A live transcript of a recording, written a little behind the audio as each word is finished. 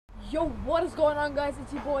Yo, what is going on, guys?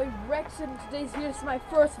 It's your boy Rexit, and today's here. This is my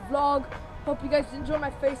first vlog. Hope you guys enjoy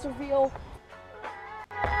my face reveal.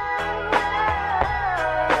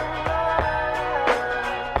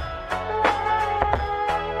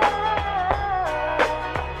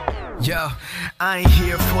 Yo, I ain't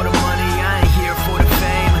here for the money, I ain't here for the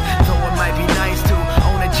fame. Though it might be nice to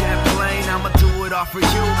own a jet plane, I'ma do it all for you.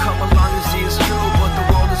 Come along and see it's true, but the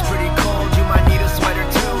world is pretty cold. You might need a sweater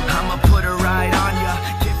too. I'ma put a ride on ya,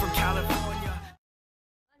 kid from California.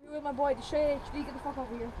 I'm here with my boy, the Shade HD. Get the fuck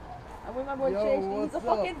over here. I'm with my boy, Chase. He's a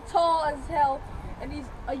fucking tall as hell, and he's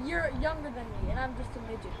a year younger than me, and I'm just a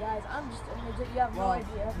midget, guys. I'm just a midget. You have no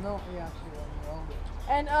idea. No, yeah, actually,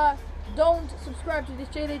 and don't subscribe to this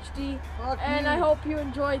JHD, and I hope you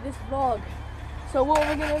enjoyed this vlog. So what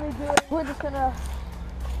we're gonna be doing, we're just gonna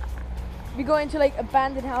be going to like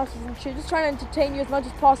abandoned houses and shit, just trying to entertain you as much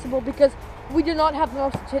as possible, because we do not have the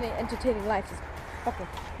most entertaining lives. Okay,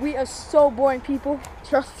 we are so boring people,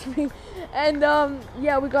 trust me. And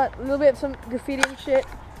yeah, we got a little bit of some graffiti and shit.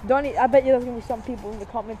 I bet you there's gonna be some people in the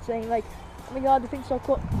comments saying like, oh my god, the thing's so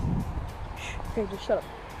cool. Okay, just shut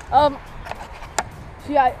up.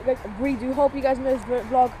 So yeah, we do hope you guys enjoy this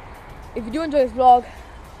vlog. If you do enjoy this vlog,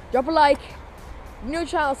 drop a like, new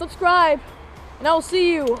channel, subscribe, and I will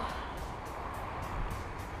see you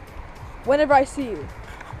whenever I see you.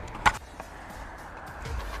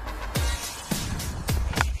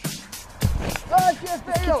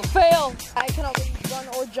 Fail! I cannot really run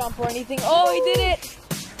or jump or anything. Oh, he did it!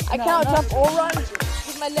 I cannot jump or run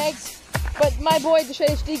with my legs. But my boy, the Shade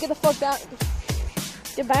HD, get the fuck down.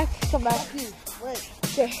 Get back, come back. Wait.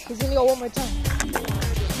 Okay, he's gonna go one more time.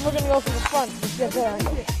 We're gonna go from the front. Let's get there.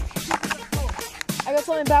 I got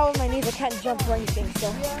something bad with my knees. I can't jump or anything,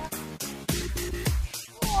 so.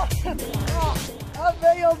 I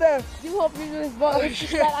failed there. Do hope you do this vlog. It's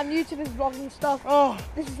just that I'm new to this vlogging stuff.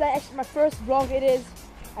 This is actually my first vlog. It is,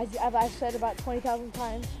 as I've said about 20,000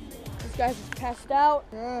 times. This guy's just passed out.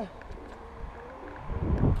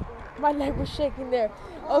 My leg was shaking there.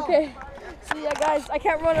 Okay. So yeah, guys, I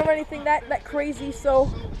can't run or anything that crazy, so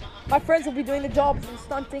my friends will be doing the jobs and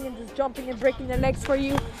stunting and just jumping and breaking their legs for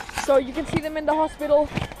you. So you can see them in the hospital.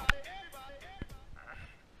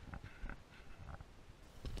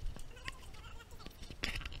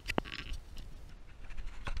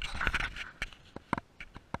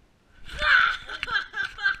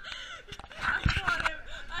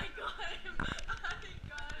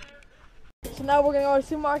 So now we're gonna go to the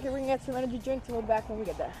supermarket, we're gonna get some energy drinks, and we'll be back when we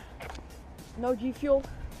get there. No G Fuel,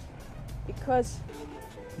 because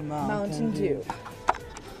Mountain Dew.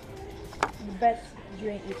 The best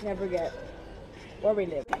drink you can ever get where we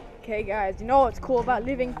live. Okay guys, you know what's cool about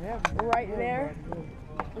living right there,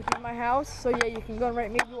 which is my house, so yeah, you can go and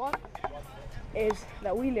rate me if you want, is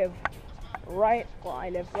that we live right, well I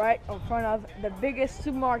live right in front of the biggest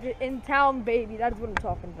supermarket in town, baby. That's what I'm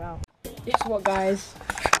talking about. Guess what, guys?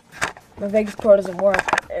 My Vegas Pro doesn't work.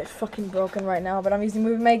 It's fucking broken right now, but I'm using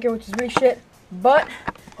Movie Maker, which is really shit. But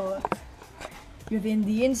you're in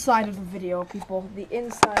the inside of the video, people. The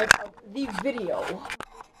inside of the video.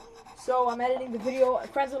 So I'm editing the video. A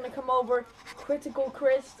friend's gonna come over. Critical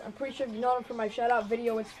Chris. I'm pretty sure you know him from my shout out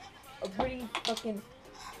video. It's a really fucking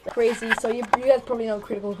crazy. So you guys probably know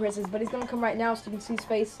Critical Chris is, but he's gonna come right now so you can see his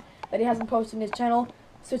face that he hasn't posted in his channel.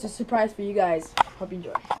 So it's a surprise for you guys. Hope you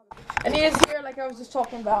enjoy. And he is here, like I was just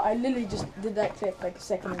talking about. I literally just did that clip like a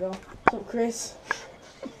second ago. So Chris,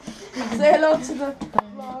 say hello to the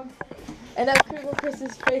vlog. And that's Critical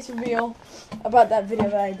Chris's face reveal about that video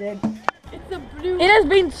that I did. It's a blue. It has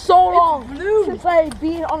been so long since I've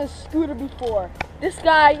been on a scooter before. This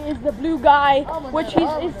guy is the blue guy, which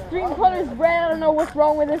his screen color is red. I don't know what's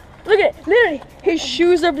wrong with it. Look at it, literally, his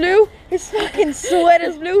shoes are blue, his fucking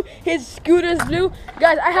sweater's blue, his scooter's blue.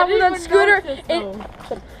 Guys, I haven't on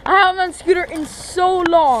scooter in so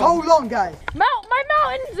long. So long, guys. My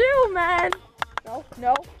Mountain Dew, man.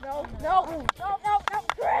 No,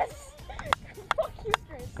 Chris. Fuck you,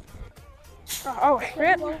 Chris. Oh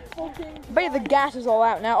shit. Bet the gas is all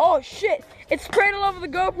out now. Oh shit, it's sprayed all over the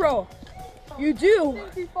GoPro. You do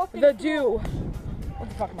the do. What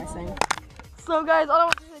the fuck am I saying? So guys, all I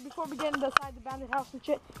want to say before we get inside the abandoned house and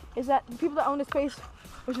shit is that the people that own this place,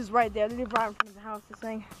 which is right there, they live right in front of the house, is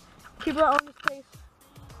saying people that own this place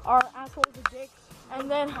are assholes or dicks.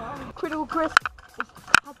 And then Critical Chris has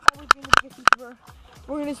always been the biggest YouTuber.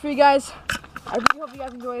 We're doing this for you guys. I really hope you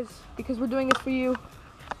guys enjoy this because we're doing this for you.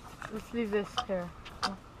 Let's leave this here.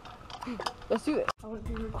 Let's do it. I want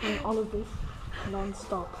to be recording all of this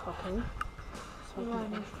non-stop, okay? So how long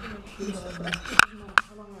am I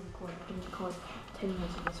recording? I can record 10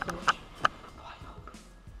 minutes of this finish. Oh, I hope.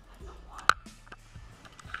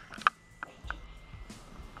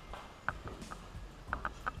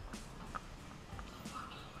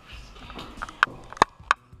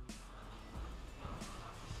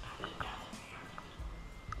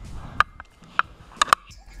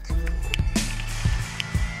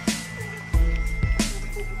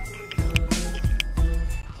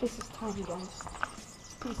 Told you guys.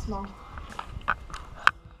 Pretty small.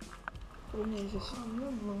 But it is just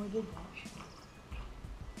remember when we did that.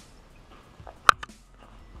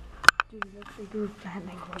 Dude, let's say do that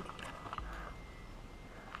next week.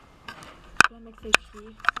 That makes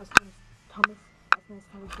HD. As soon as Thomas is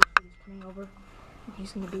coming over.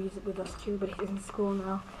 He's gonna be with us too, but he's in school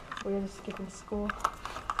now. We're just skipping school.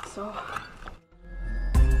 So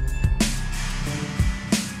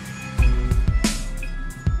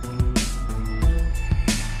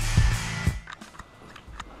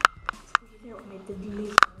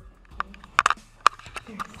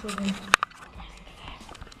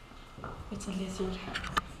it's a lizard.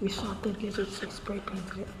 We shot the lizard, so spray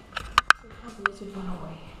painted it. So we have the lizard run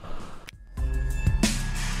away.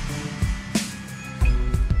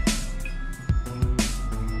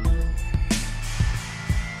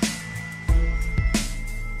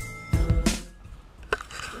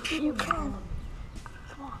 You can.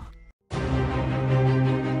 Come on.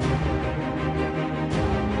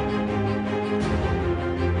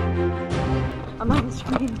 I'm on the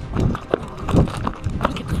screen.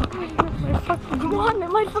 Get the fuck away. My fucking, come on,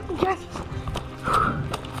 my fucking chest.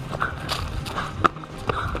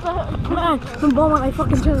 Man, the moment I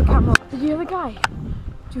fucking turn the camera. Did you hear the guy?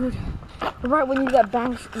 Dude, right when you get that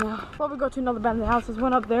bang now. Probably go to another abandoned house. There's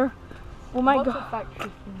one up there. We might go.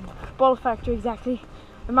 Bottle factory, exactly.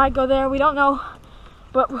 We might go there, we don't know.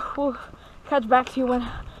 But we'll catch back to you when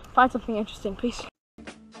find something interesting, please.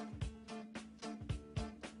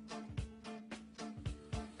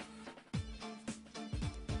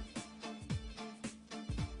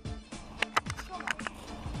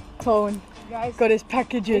 Phone. Guys, Got his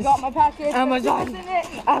packages. I got my package. Amazon.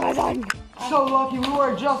 Amazon. So lucky we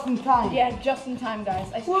were just in time. Yeah, just in time, guys.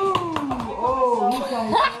 Woo! Oh, you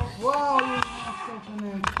guys. Wow.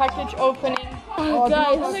 Package opening. Oh,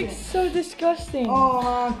 guys, that looks so disgusting. Oh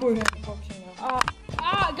man, poor guy.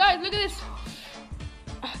 Guys, look at this.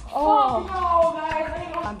 Oh. No, guys.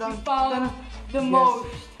 We found the most.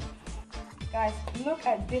 Guys, look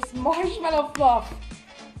at this marshmallow fluff.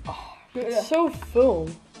 Oh, It's so full.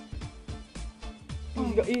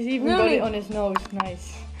 He's even got it on his nose.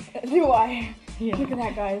 Nice. Do I? Yeah. Look at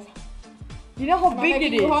that, guys. You know how big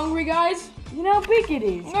it is? You hungry, guys? You know how big it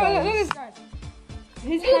is, No, guys? look at this, guys.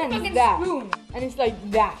 His Look at hand this is fucking that. spoon. And it's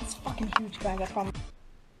like that. It's fucking huge, guys. I promise.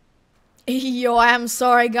 Yo, I am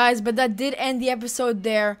sorry guys, but that did end the episode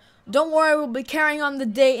there. Don't worry, we'll be carrying on the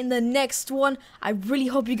day in the next one. I really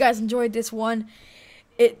hope you guys enjoyed this one.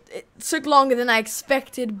 It took longer than I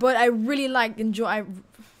expected, but I really I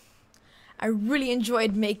really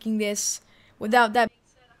enjoyed making this. Without that being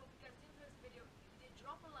said, I hope you guys did enjoy this video. If you did,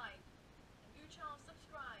 drop a like, and do channel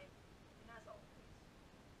subscribe. And as always,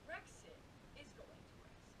 Rexit is going to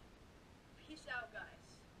Rexit. Peace out, guys.